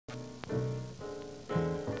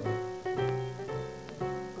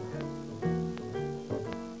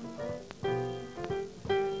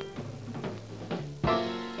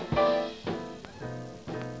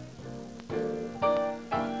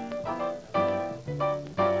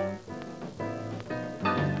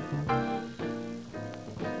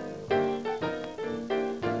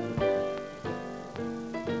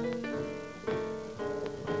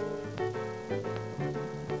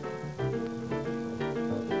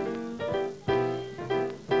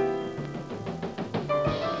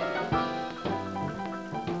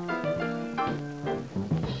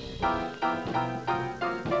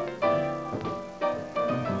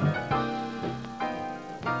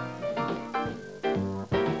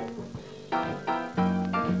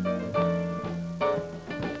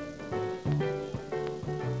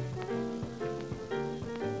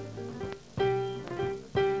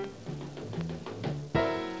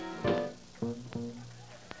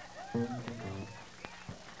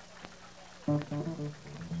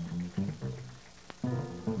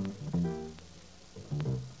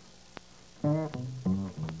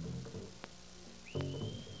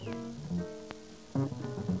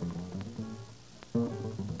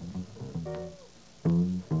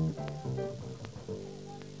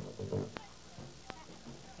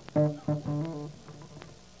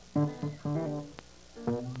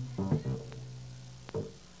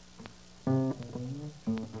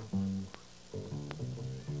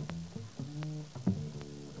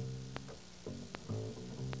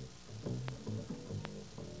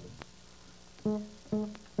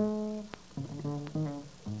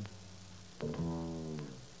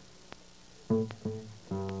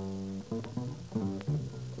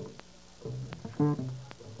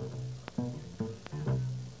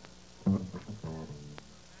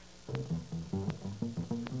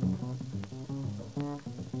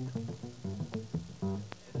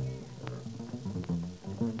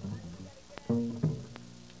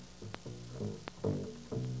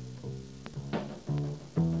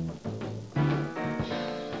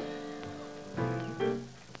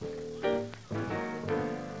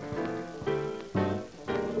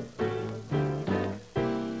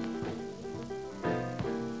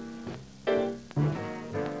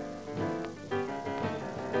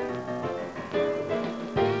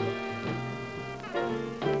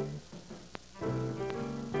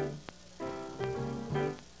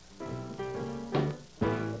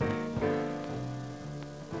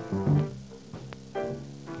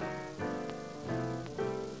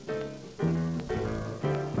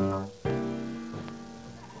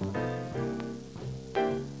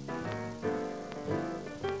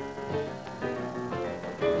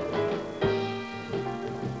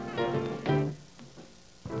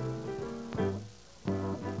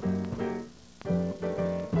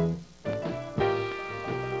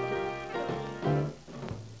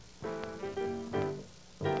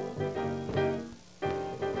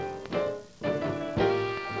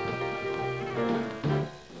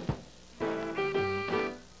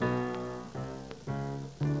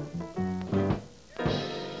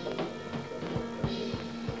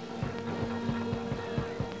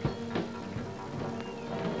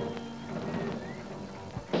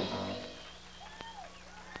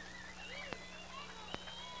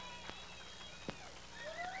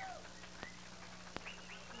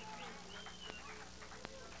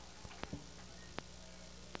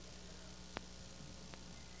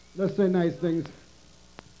Let's say nice things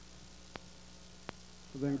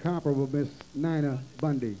for the incomparable Miss Nina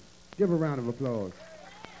Bundy. Give her a round of applause.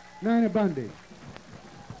 Nina Bundy.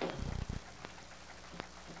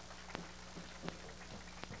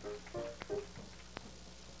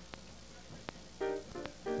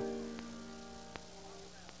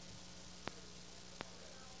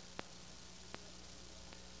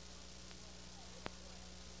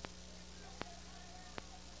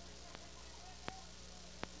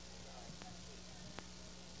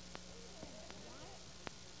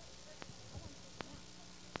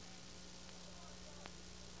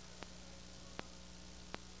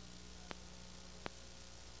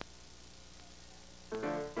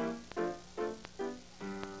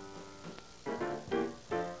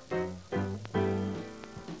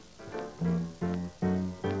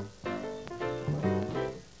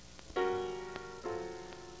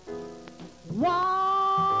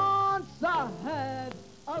 Once I had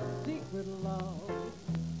a secret love,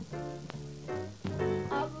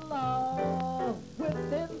 a love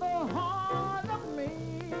within the heart of me.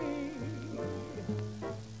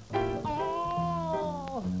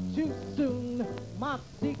 All too soon, my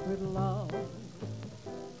secret love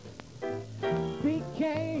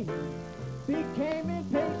became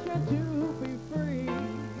impatient to be free.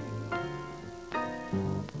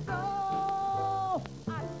 So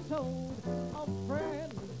I told a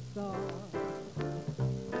friend just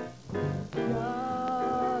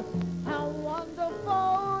how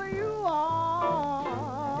wonderful you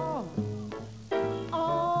are.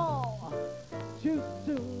 Oh, too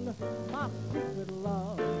soon, my secret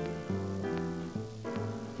love.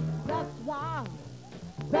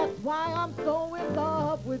 That's why I'm so in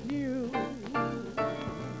love with you.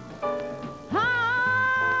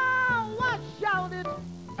 How I shouted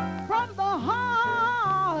from the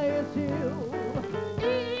highest hill,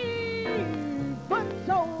 even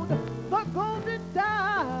told the golden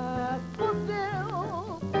daffodil.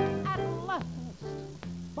 At last,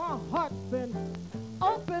 my heart's been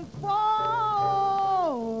open for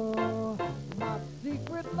my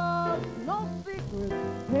secret love, no secret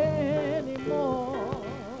anymore.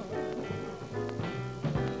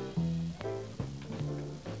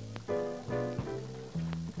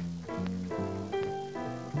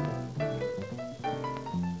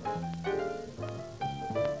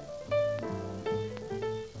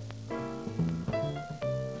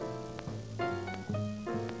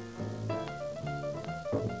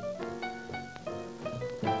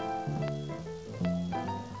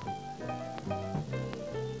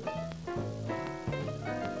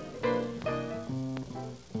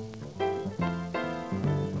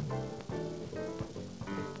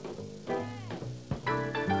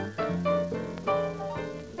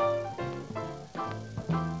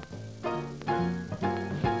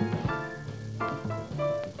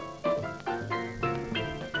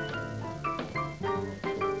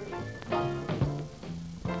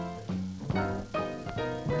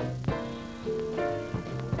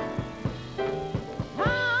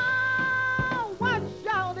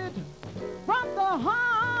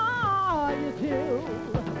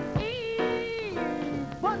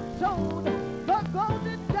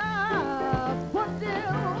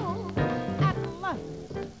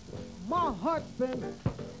 heart's been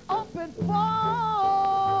open for.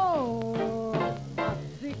 My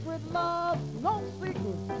secret love's no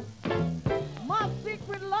secret. My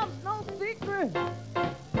secret love's no secret.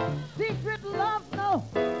 Secret love's no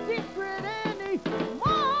secret anymore.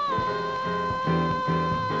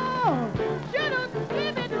 Should've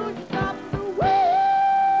given you something to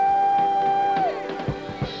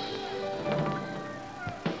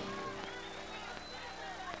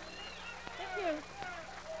Thank you.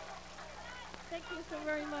 Thank you so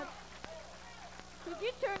very much. Could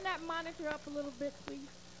you turn that monitor up a little bit, please?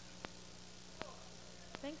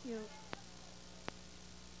 Thank you.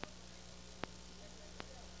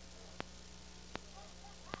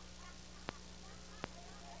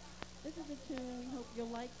 This is a tune, hope you'll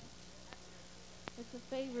like. It's a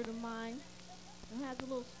favorite of mine. It has a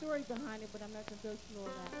little story behind it, but I'm not going to go through all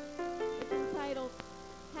that. It's entitled,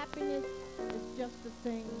 Happiness is Just a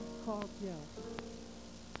Thing Called Joe.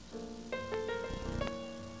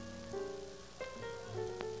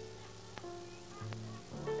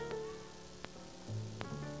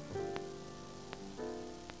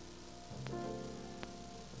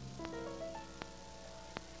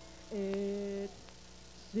 It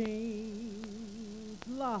seems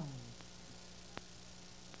like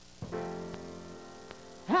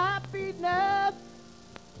happiness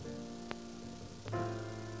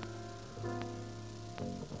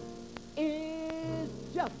is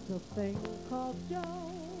just a thing called Joe.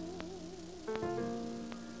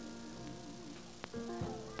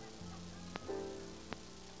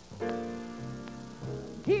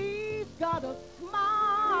 He's got a smile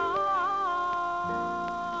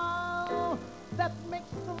that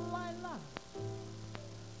makes the lilac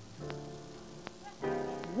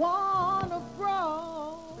wanna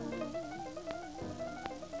grow.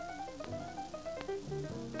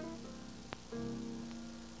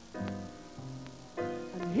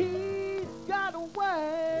 And he's got a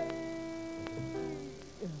way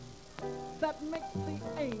that makes the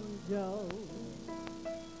angels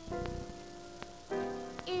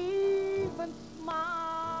even smile.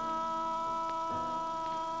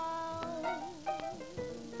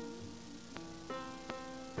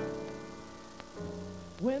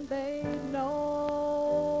 When they know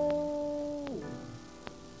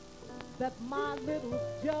that my little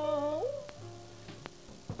Joe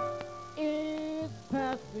is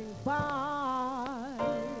passing by.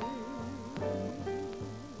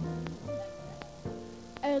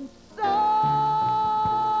 And sometimes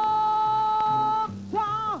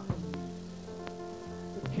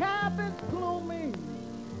the cabin's gloomy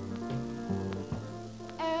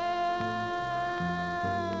and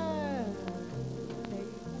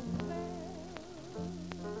tables bare.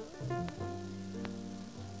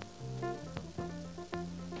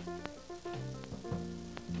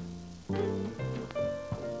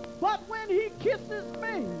 But when he kisses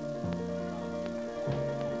me,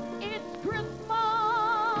 it's Christmas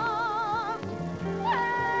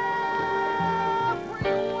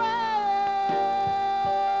everywhere.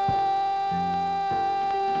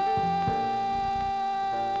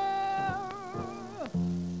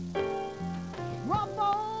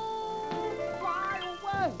 Troubles fly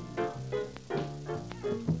away,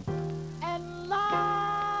 and life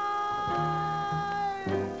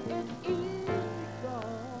is easy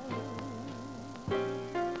gone.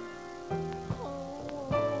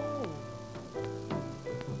 Oh,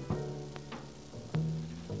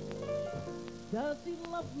 does he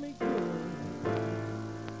love me good?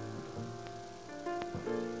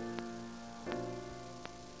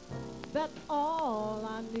 That's all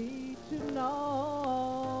I need to know.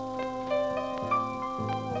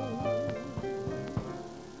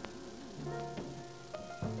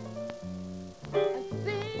 It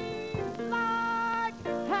seems like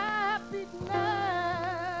happiness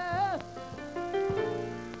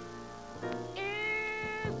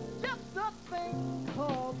is just a thing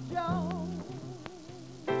called Joe.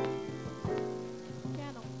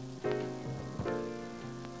 Piano.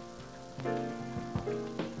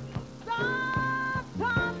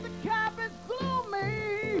 Sometimes the cabin's gloomy.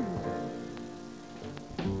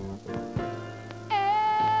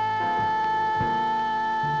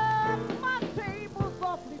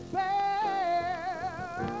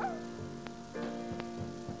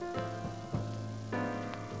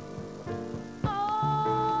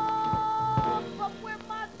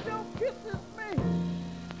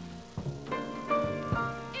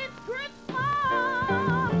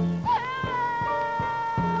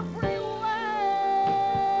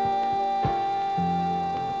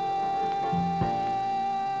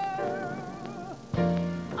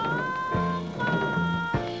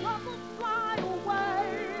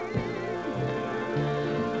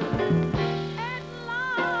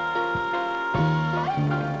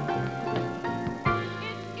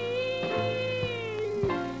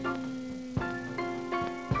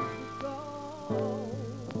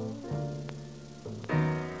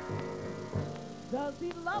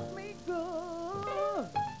 love me good.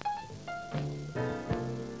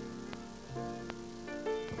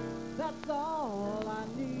 That's all I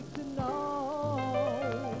need to know.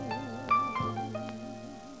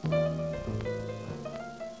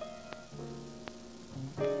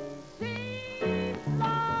 Seems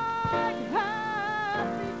like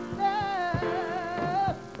happiness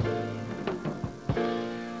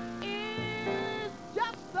is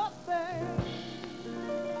just a thing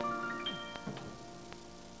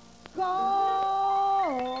called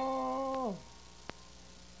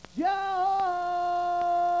joy.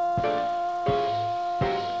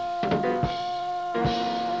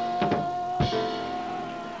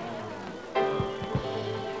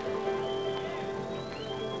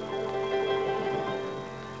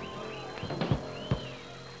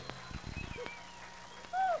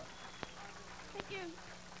 Thank you.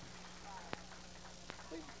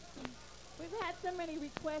 We've had so many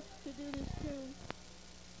requests to do this tune,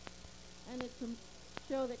 and it's a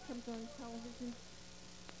show that comes on television.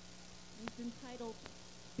 It's entitled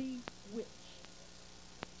Bewitched.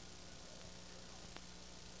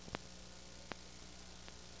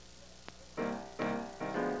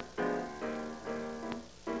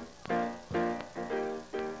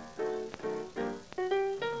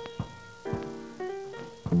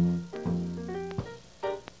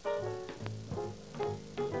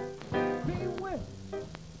 Bewitched,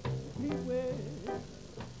 bewitched,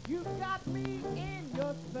 you got me in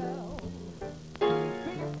your spell.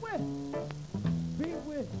 Bewitched,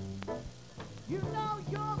 bewitched, you know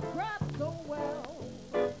your craft so well.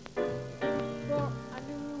 For I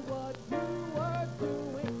knew what you were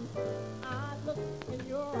doing. I looked in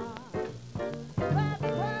your eyes. That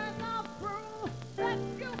burn of through that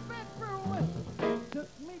you've been through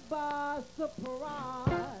took me by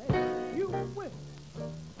surprise. You wish.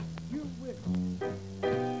 You wish.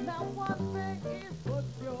 Now one thing is for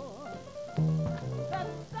sure, that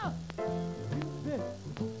stuff you did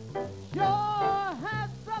sure has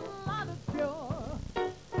a lot of cure.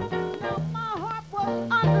 Now my heart was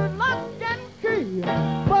under lock and key,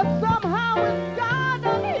 but somehow it got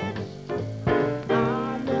unhitched. I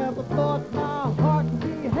never thought my heart would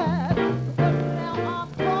be had, but now I'm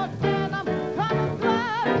caught and I'm kind of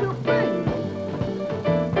glad to be.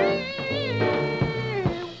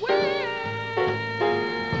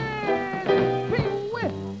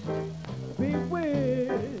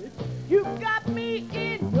 Bewitched, you got me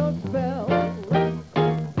in your spell.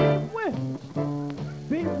 Bewitched,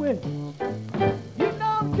 bewitched, you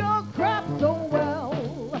know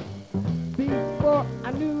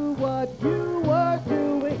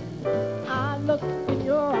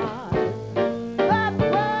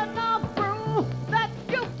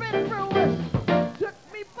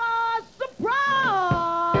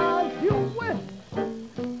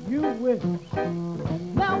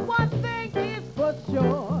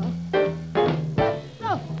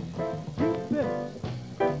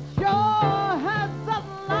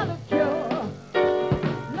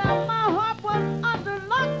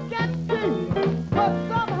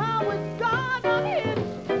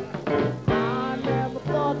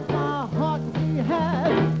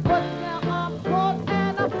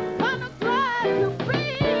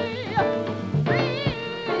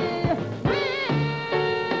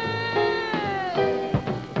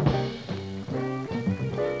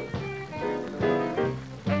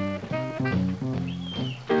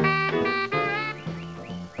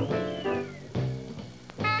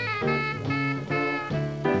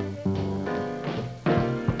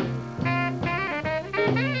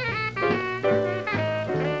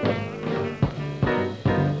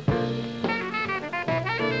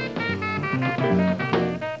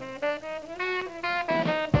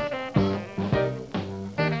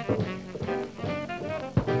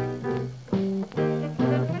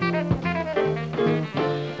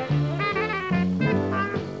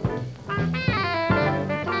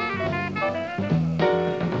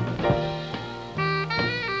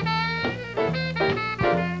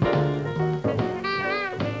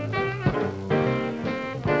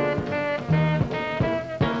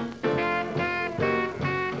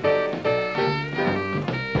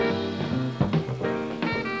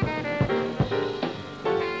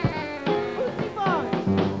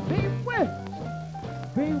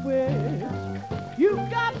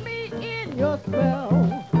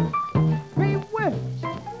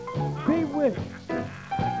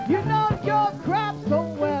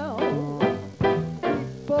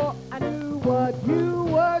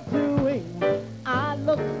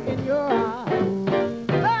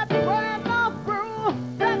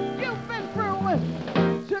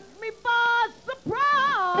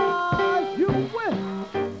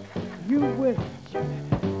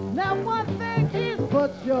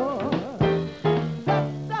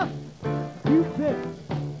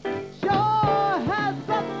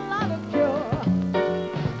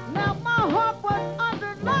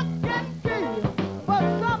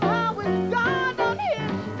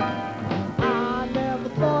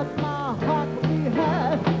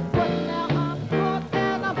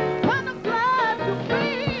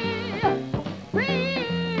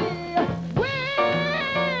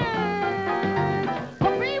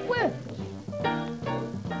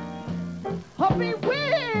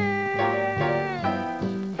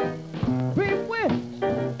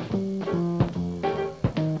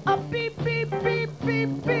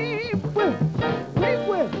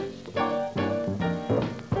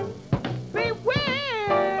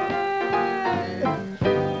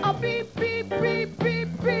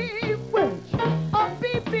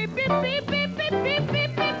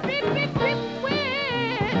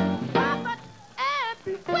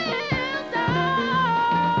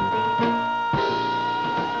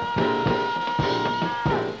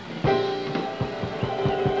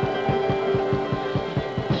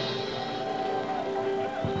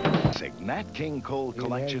Nat King Cole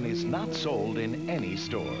collection is not sold in any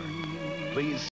store. Please